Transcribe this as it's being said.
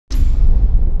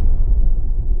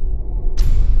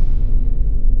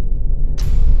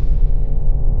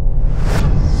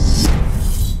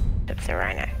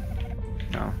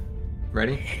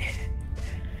ready?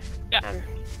 Yeah.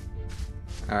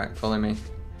 Alright, follow me.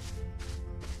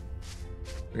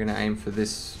 We're gonna aim for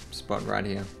this spot right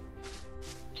here.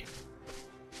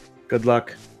 Good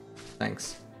luck.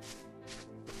 Thanks.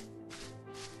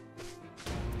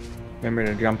 Remember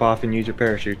to jump off and use your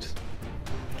parachutes.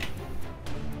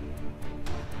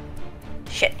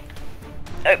 Shit.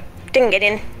 Oh, didn't get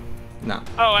in. No,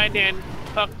 Oh, I did.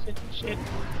 Fuck shit.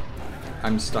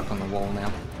 I'm stuck on the wall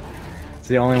now. It's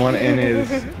the only one in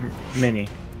is Mini.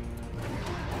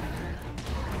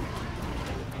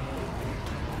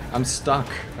 I'm stuck.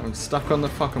 I'm stuck on the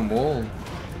fucking wall.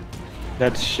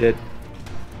 That's shit.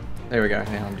 There we go,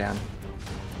 now I'm down.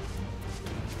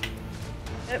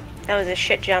 Oh, that was a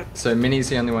shit jump. So Minnie's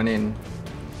the only one in.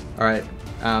 Alright,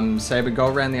 Saber, go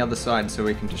around the other side so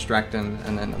we can distract him,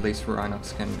 and then at least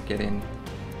Rhinox can get in.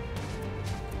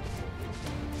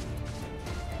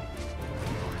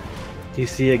 Do you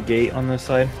see a gate on this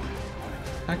side?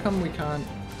 How come we can't...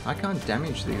 I can't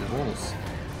damage these walls?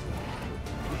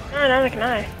 No, neither can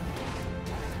I.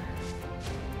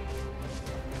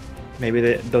 Maybe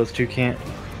those two can't.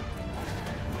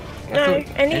 I No, thought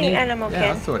any animal Yeah, I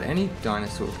can. thought any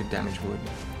dinosaur could damage wood.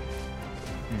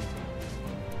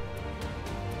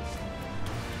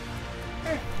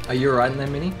 Are you alright in there,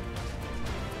 Minnie?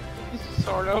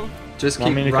 Sort of. Just Want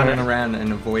keep me to come running in? around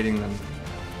and avoiding them.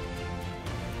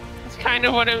 That's kind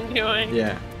of what I'm doing.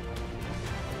 Yeah.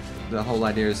 The whole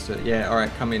idea is to... Yeah,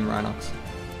 alright, come in, Rhinox.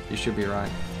 You should be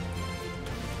right.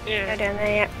 Go Yeah. down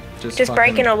there, yeah. Just Just fucking-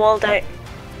 breaking a wall, don't...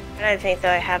 I don't think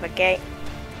they have a gate.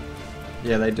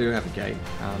 Yeah, they do have a gate,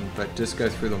 but just go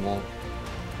through the wall.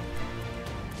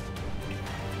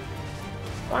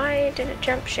 Why did it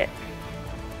jump shit?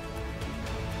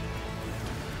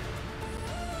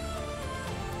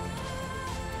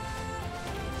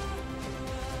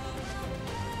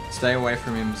 Stay away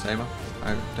from him, Saber.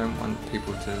 I don't want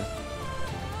people to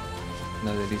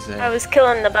know that he's there. I was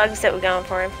killing the bugs that were going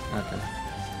for him. Okay.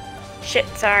 Shit,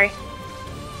 sorry.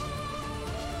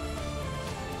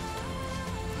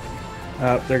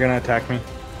 They're gonna attack me.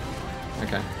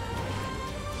 Okay.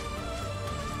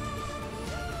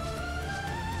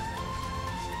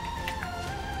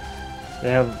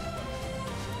 They have...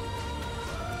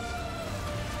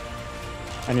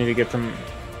 I need to get some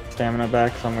stamina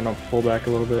back, so I'm gonna pull back a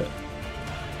little bit.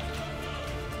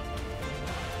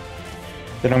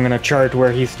 Then I'm gonna charge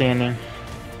where he's standing.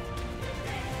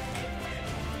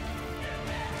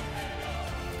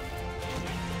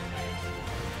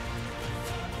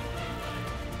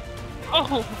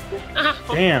 Oh, ow,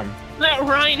 Damn! that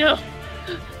rhino.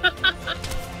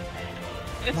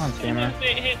 Come on, As soon Tame. as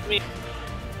it hit me.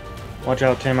 Watch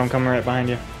out, Tim, I'm coming right behind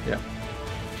you. Yeah.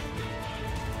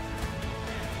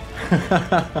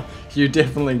 You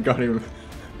definitely got him.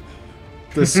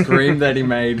 The scream that he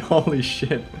made, holy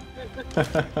shit.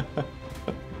 Alright,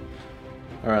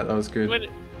 that was good. What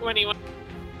do you want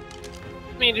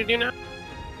me to do now?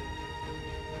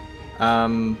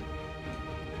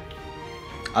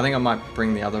 I think I might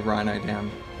bring the other rhino down.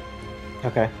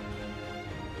 Okay.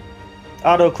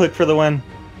 Auto click for the win.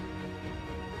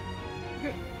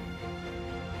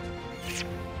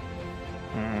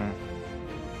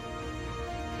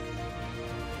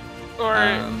 Or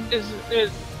is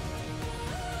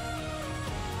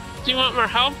do you want more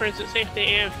help, or is it safe to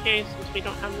AFK since we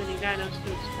don't have many dinos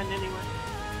to spend anyway?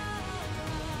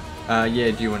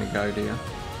 Yeah, do you want to go, do you?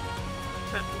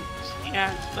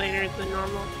 Yeah, it's later than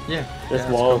normal. Yeah. This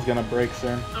yeah, wall that's is gonna break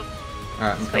soon. cool.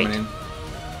 Alright, I'm Sweet. coming in.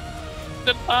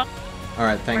 Good luck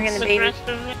Alright, We're thanks. gonna with be- the rest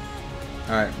of it.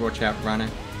 Alright, watch out, rhino.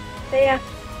 See ya.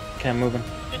 Okay, I'm moving.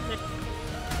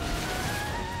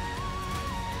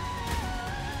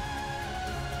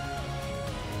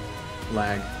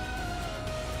 Lag.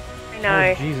 I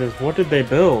know. Oh, Jesus, what did they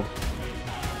build?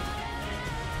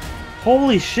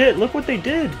 Holy shit, look what they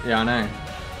did! Yeah, I know.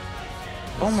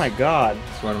 Oh my god.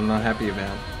 That's what I'm not happy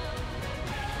about.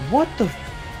 What the...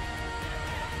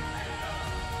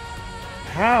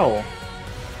 How?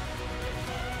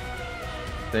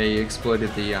 They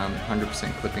exploited the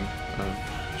 100% clipping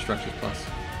of Structures Plus.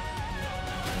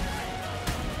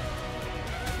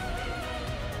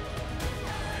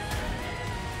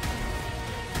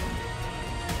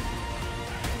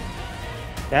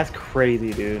 That's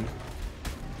crazy, dude.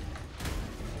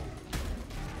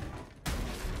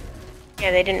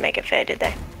 Yeah, they didn't make it fair, did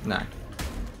they? No.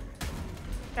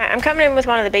 Alright, I'm coming in with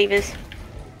one of the beavers.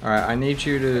 Alright, I need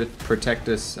you to protect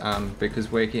us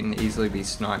because we can easily be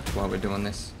sniped while we're doing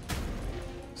this.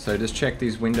 So just check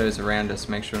these windows around us,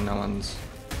 make sure no one's...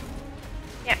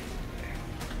 Yeah.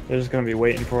 They're just gonna be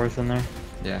waiting for us in there.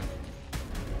 Yeah.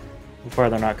 So far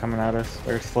they're not coming at us.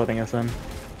 They're slitting us in.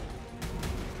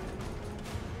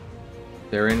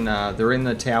 They're in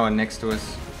the tower next to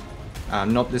us.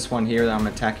 Not this one here that I'm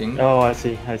attacking. Oh, I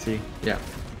see. I see. Yeah.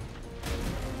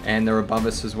 And they're above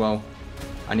us as well.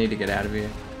 I need to get out of here.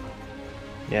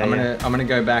 Yeah, I'm gonna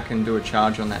go back and do a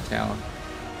charge on that tower.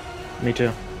 Me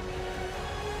too.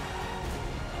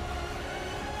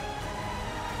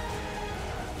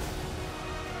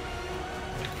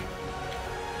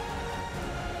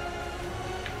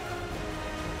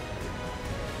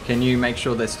 Can you make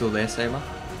sure they're still there, Sailor?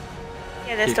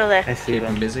 Yeah, they're still there. I see Keep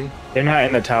them. them busy. They're not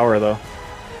in the tower though.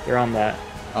 They're on that.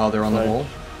 Oh, they're on the Right. wall?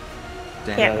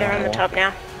 Damn. Yeah, they're on the top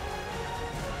now.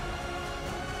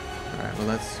 Alright, well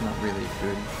that's not really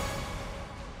good.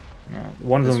 No,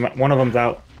 one of them's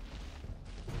out.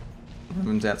 One of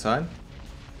them's outside?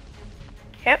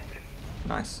 Yep.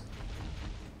 Nice.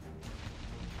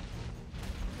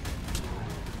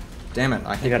 Damn it,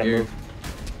 I You hit gotta you. move.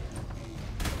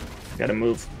 You gotta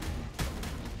move.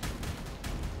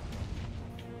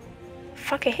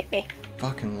 Fuck, it hit me.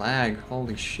 Fucking lag,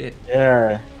 holy shit.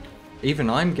 Yeah. Even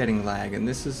I'm getting lag, and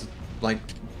this is, like,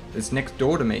 it's next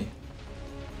door to me.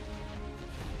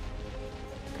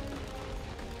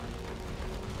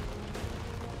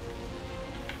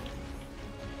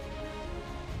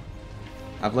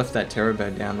 I've left that terror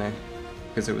bird down there,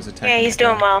 because it was attacking. Yeah, he's the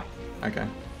doing tower. well. Okay.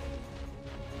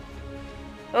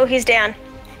 Oh, he's down.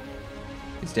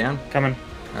 He's down? Coming.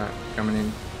 Alright, coming in.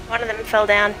 One of them fell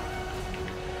down.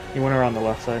 He went around the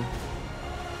left side.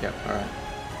 Yep, alright.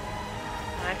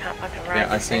 I can't fucking ride. Yeah,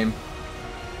 I this see thing. him.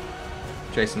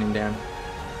 Chasing him down.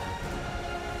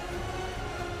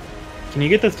 Can you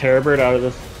get this terror bird out of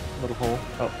this little hole?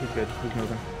 Oh, he's good. He's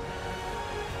moving.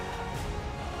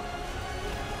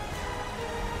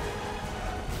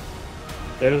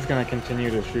 They're just gonna continue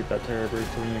to shoot that terror bird,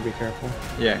 so we need to be careful.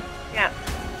 Yeah. Yeah.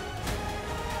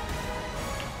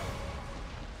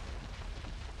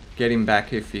 Get him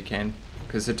back if you can.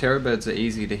 Because the terror birds are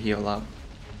easy to heal up.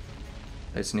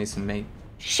 They just need some meat.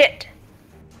 Shit.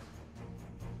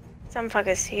 Some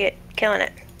fuckers here killing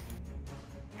it.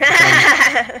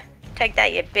 Take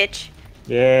that, you bitch.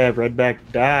 Yeah, redback,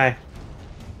 die.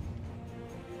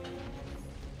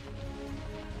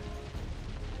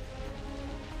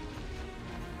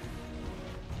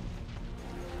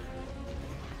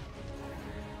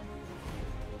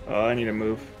 Oh, I need to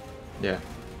move. Yeah.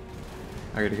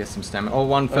 I gotta get some stamina. Oh,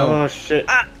 one fell. Oh, shit.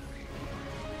 Ah.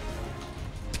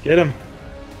 Get him.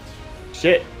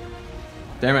 Shit.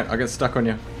 Damn it, I got stuck on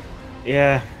you.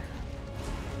 Yeah.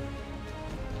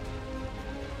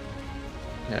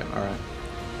 Yeah, alright.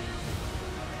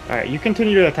 Alright, you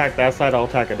continue to attack that side, I'll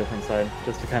attack a different side,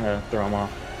 just to kind of throw them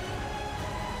off.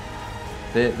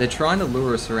 They're trying to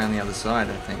lure us around the other side,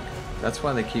 I think. That's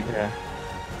why they keep Yeah.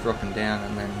 dropping down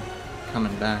and then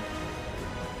coming back.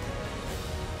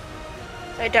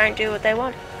 So don't do what they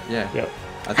want. Yeah. Yep.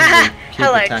 I think we keep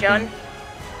Hello, attacking. John.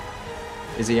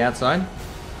 Is he outside?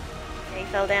 And he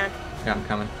fell down. Yeah, I'm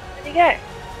coming. Where'd he go?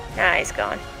 Nah, he's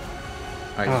gone.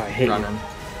 Oh, Oh, I he's hate you. running.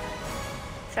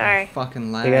 Sorry.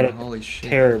 Fucking They got lag, a holy shit.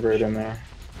 terror bird in there.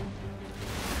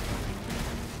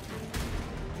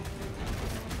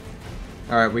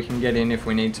 Alright, we can get in if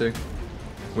we need to.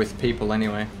 With people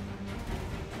anyway.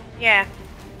 Yeah.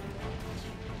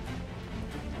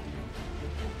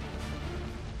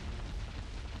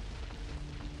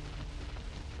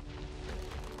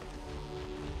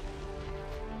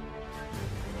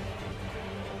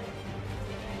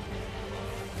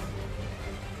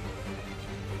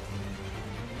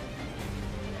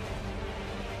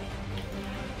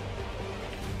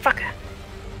 Fucker.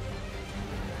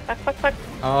 Fuck, fuck, fuck.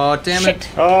 Oh, damn it. Shit.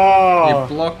 Oh! You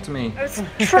blocked me. I was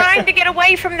trying to get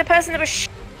away from the person that was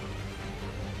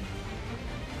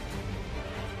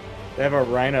They have a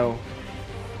rhino.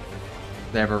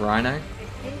 They have a rhino?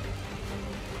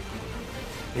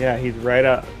 Yeah, he's right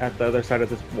up at the other side of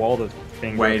this wall that's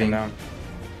being Waiting. broken down.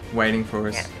 Waiting for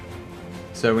us. Yeah.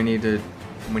 So we need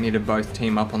to both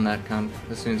team up on that cunt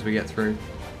as soon as we get through.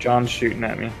 John's shooting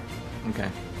at me. Okay.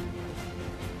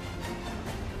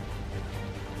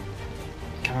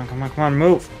 Come on, come on, come on,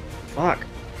 move! Fuck.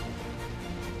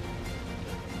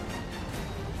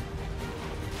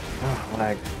 Oh,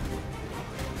 lag.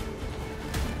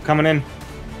 Coming in.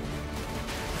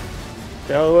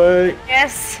 Go away.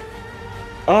 Yes.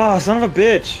 Oh, son of a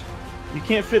bitch! You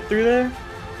can't fit through there?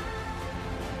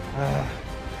 I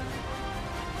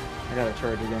gotta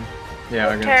charge again. Yeah,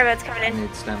 I Terrorbird's coming in.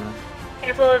 need stamina.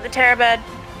 Careful of the terrorbird.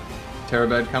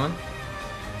 Terrorbird coming?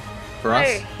 For No,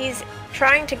 us? he's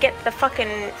trying to get the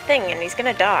fucking thing and he's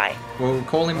gonna die. Well,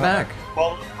 call him back.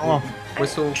 Oh,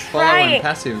 Whistle, follow, trying. and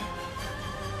passive.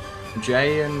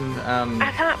 J and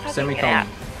I can't fucking get out. semicon.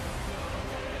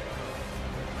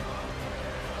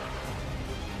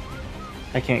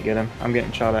 I can't get him. I'm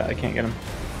getting shot at. I can't get him.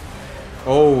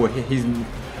 Oh, he's...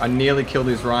 I nearly killed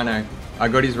his rhino. I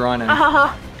got his rhino.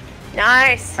 Oh,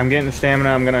 nice. I'm getting the stamina.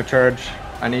 I'm gonna charge.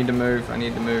 I need to move. I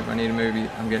need to move. I need to move.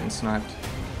 I'm getting sniped.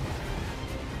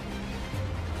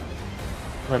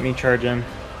 Let me charge in.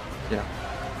 Yeah.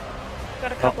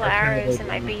 Got a couple Oh, of I can't arrows go in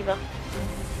my down. beaver.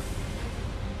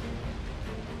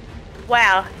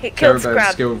 Wow, it killed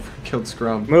Scrub. Killed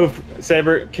Scrub. Move,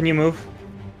 Saber. Can you move?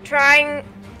 Trying.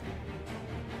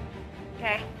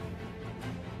 Okay.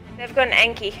 They've got an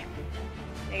Anki.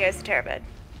 There goes the Terrorbird.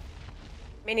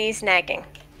 Minnie's nagging.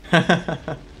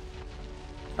 Alright,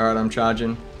 I'm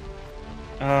charging.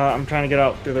 I'm trying to get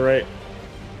out through the right.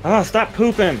 Oh, stop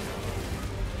pooping!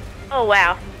 Oh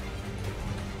wow.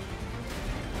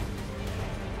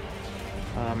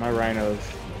 My rhino's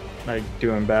like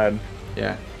doing bad.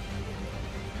 Yeah.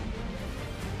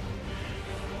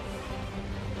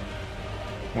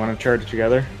 Want to charge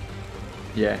together?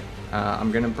 Yeah.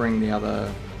 I'm gonna bring the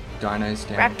other dinos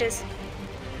down. Raptors.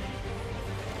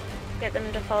 Get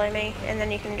them to follow me, and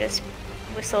then you can just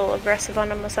whistle aggressive on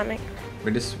them or something.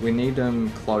 We need them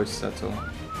close, that's all.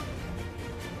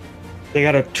 They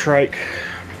got a trike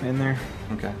in there.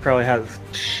 Okay. Probably has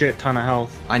a shit ton of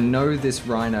health. I know this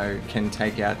rhino can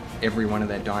take out every one of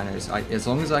their dinos. As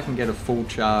long as I can get a full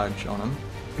charge on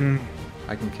them,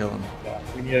 I can kill them. Yeah,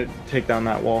 we need to take down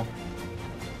that wall.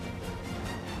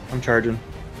 I'm charging.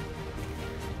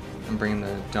 I'm bringing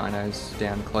the dinos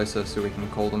down closer so we can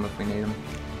call them if we need them.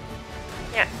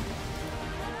 Yeah.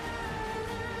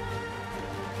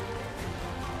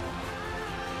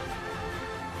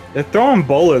 They're throwing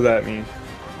bolas at me.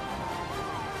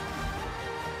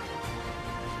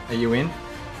 Are you in?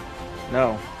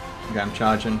 No, Okay, I'm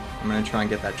charging. I'm gonna try and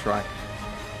get that trike.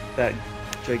 that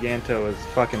Giganto is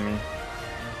fucking me.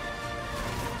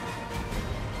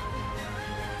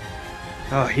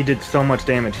 Oh, he did so much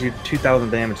damage. He did 2,000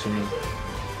 damage to me.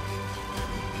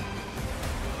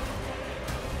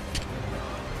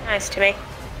 Nice to me.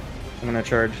 I'm gonna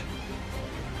charge.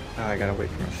 Oh, I gotta wait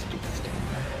for my stupid stamina.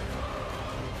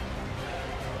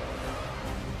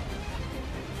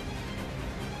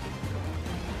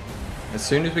 As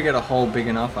soon as we get a hole big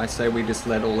enough, I say we just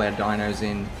let all our dinos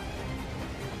in.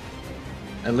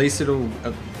 At least it'll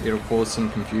cause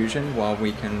some confusion while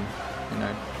we can, you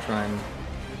know, try and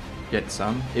get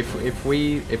some.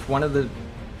 If one of the,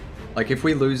 like, if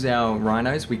we lose our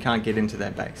rhinos, we can't get into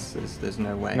their base. There's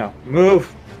no way. No,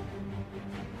 move!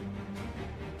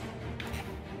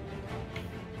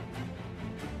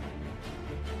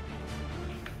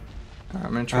 Alright,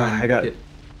 I'm gonna try and I got get...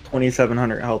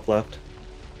 2,700 health left.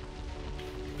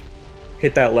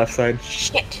 Hit that left side.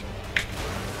 Shit.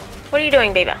 What are you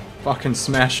doing, Beaver? Fucking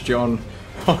smash John.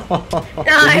 Nice.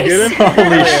 get him?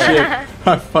 Holy shit.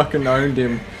 I fucking owned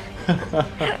him.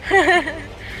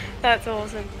 That's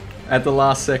awesome. At the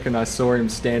last second, I saw him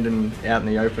standing out in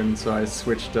the open, so I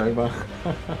switched over.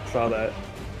 Saw that.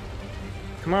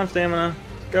 Come on, stamina.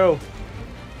 Let's go.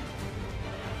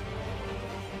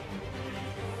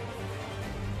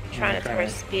 Trying to throw Okay.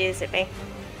 spears at me.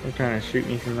 They're trying to shoot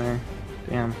me from there.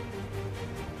 Damn.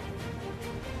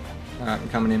 Alright, I'm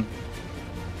coming in.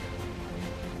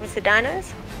 With the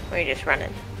dinos? Or are you just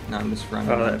running? No, I'm just running.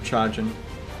 Oh, I'm that- charging.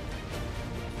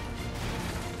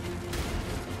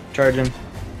 Charging.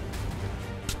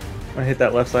 I'm gonna hit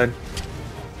that left side.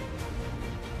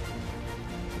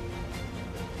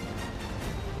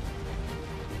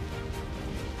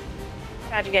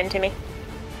 How'd you get into me?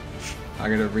 I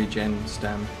gotta regen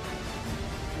stem.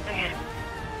 Okay.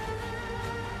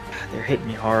 They're hitting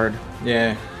me hard.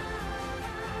 Yeah.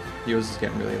 Yours is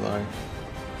getting really low.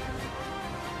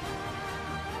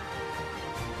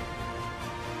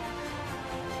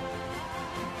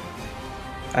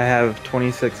 I have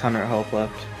 2,600 health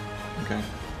left. Okay.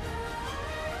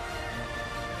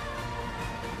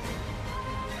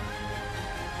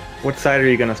 What side are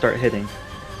you gonna start hitting?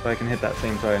 So I can hit that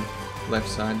same side. Left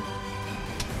side.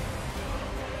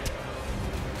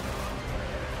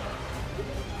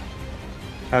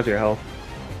 How's your health?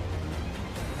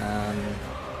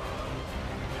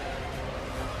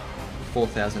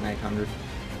 4,800.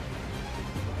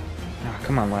 Oh,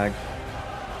 come on, lag.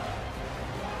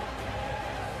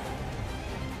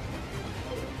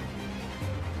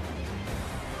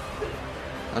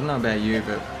 I don't know about you,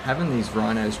 but having these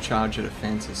rhinos charge at a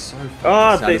fence is so fucking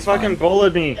Oh, they satisfying. fucking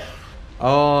bullied me.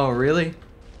 Oh, really?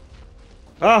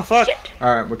 Oh, fuck. Shit.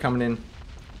 Alright, we're coming in.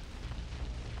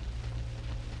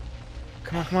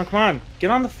 Come on, come on, come on. Get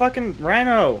on the fucking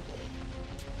rhino.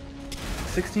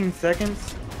 16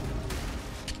 seconds?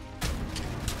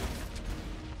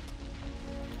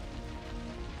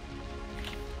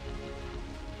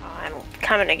 Oh, I'm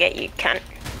coming to get you, cunt.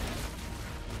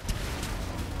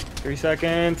 3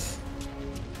 seconds.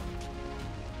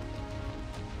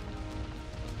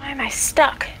 Why am I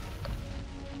stuck?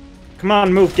 Come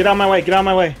on, move. Get out of my way. Get out of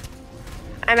my way.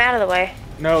 I'm out of the way.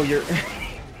 No, you're...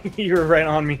 you're right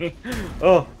on me.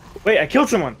 Oh, wait, I killed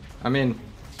someone. I'm in.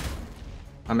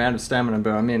 I'm out of stamina,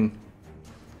 but I'm in.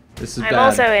 This is I'm bad.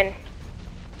 also in.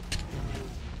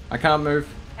 I can't move.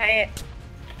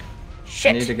 Shit.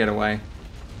 I need to get away.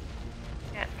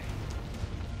 Yeah.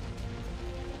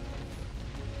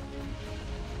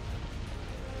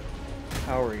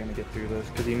 How are we gonna get through this?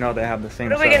 Because you know they have the same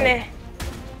What are we setup. gonna...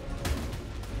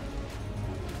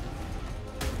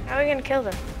 How are we gonna kill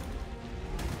them?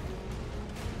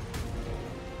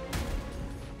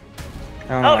 I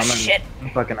don't know, Oh, I'm shit. I'm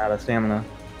fucking out of stamina.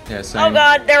 Yeah, same. Oh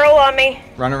god, they're all on me.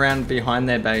 Run around behind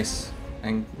their base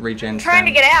and regen. Trying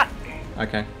to get out.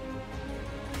 Okay.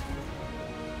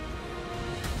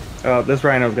 Oh, this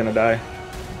rhino's gonna die.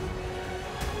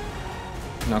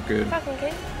 Not good. Fucking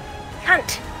kid.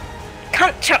 Cunt.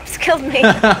 Cunt chops killed me.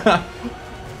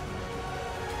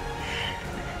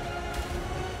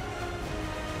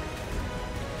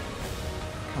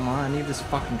 Come on, I need this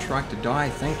fucking truck to die.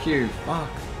 Thank you. Fuck.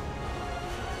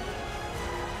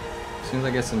 As soon as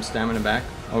I get some stamina back.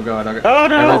 Oh god, I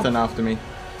got everything after me.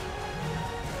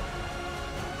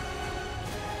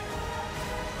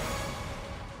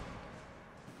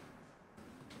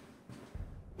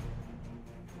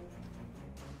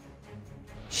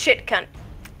 Shit cunt.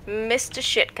 Mr.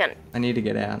 Shit cunt. I need to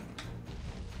get out.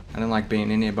 I don't like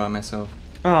being in here by myself.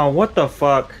 Oh, what the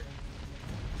fuck?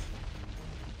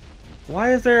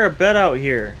 Why is there a bed out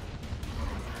here?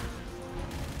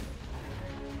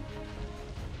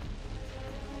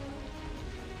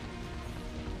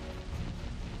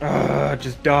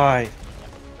 Just die.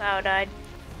 Wow, died.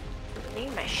 I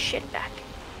need my shit back.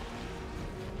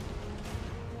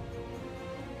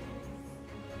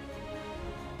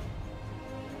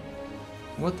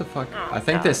 What the fuck? Oh, I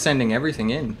think God. they're sending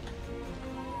everything in.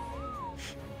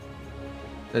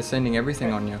 They're sending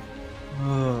everything on you.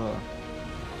 Ugh.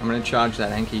 I'm gonna charge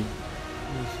that Anki.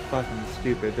 This is fucking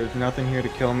stupid. There's nothing here to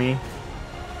kill me.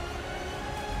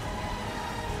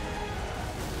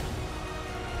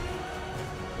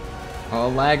 Oh,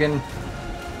 lagging.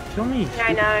 Kill me. Yeah,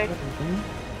 I know. fucking thing.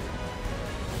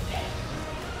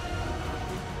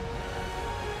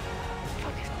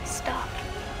 Fuck is my stuff?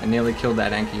 I nearly killed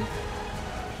that Anki.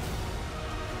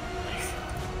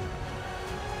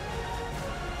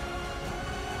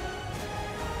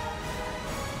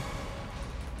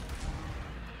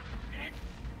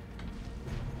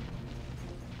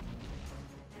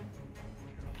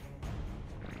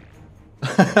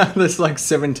 There's like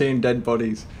 17 dead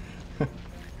bodies.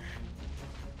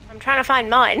 I'm trying to find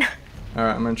mine.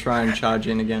 Alright, I'm gonna try and charge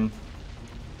in again.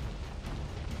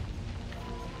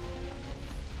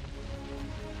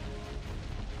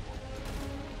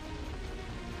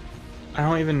 I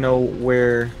don't even know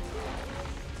where...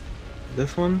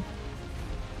 This one?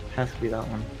 Has to be that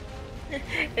one.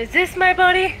 Is this my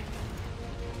body?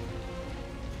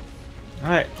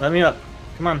 Alright, let me up.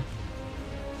 Come on.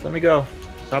 Just let me go.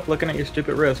 Stop looking at your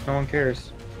stupid wrist. No one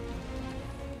cares.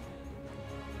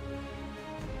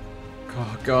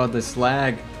 Oh god, this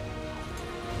lag.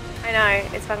 I know,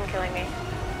 it's fucking killing me.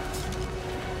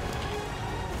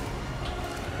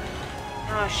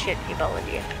 Oh shit, he bullied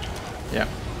you. Yeah.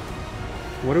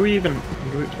 What do we even...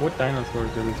 what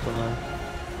dinosaurs do we still have?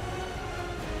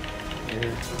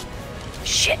 Here.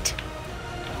 Shit!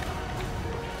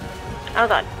 Oh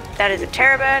god, that is a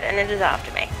terrorbird and it is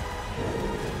after me.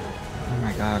 Oh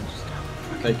my god.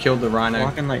 They killed the rhino.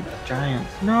 Walking like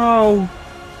giants. No!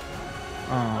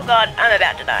 Oh Oh. god, I'm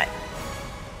about to die.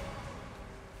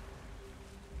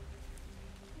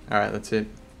 Alright, that's it.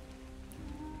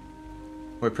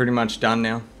 We're pretty much done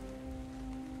now.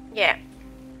 Yeah.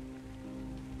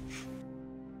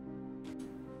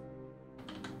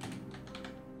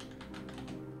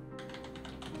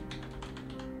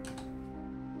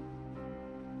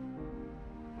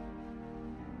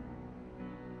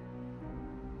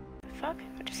 Fuck,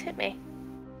 what just hit me?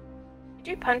 Did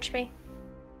you punch me?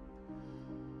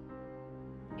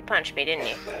 You punched me, didn't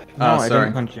you? No, Oh, I sorry.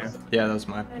 didn't punch you. Yeah, that was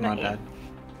my not you. bad.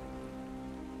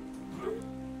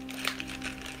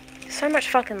 So much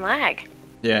fucking lag.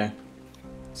 Yeah.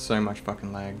 So much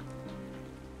fucking lag.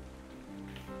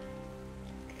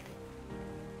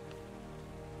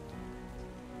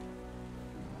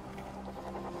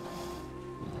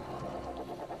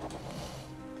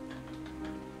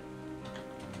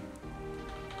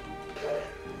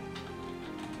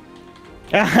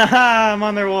 I'm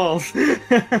on their walls.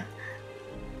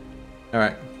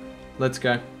 Alright, let's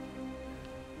go.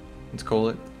 Let's call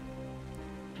it.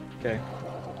 Okay.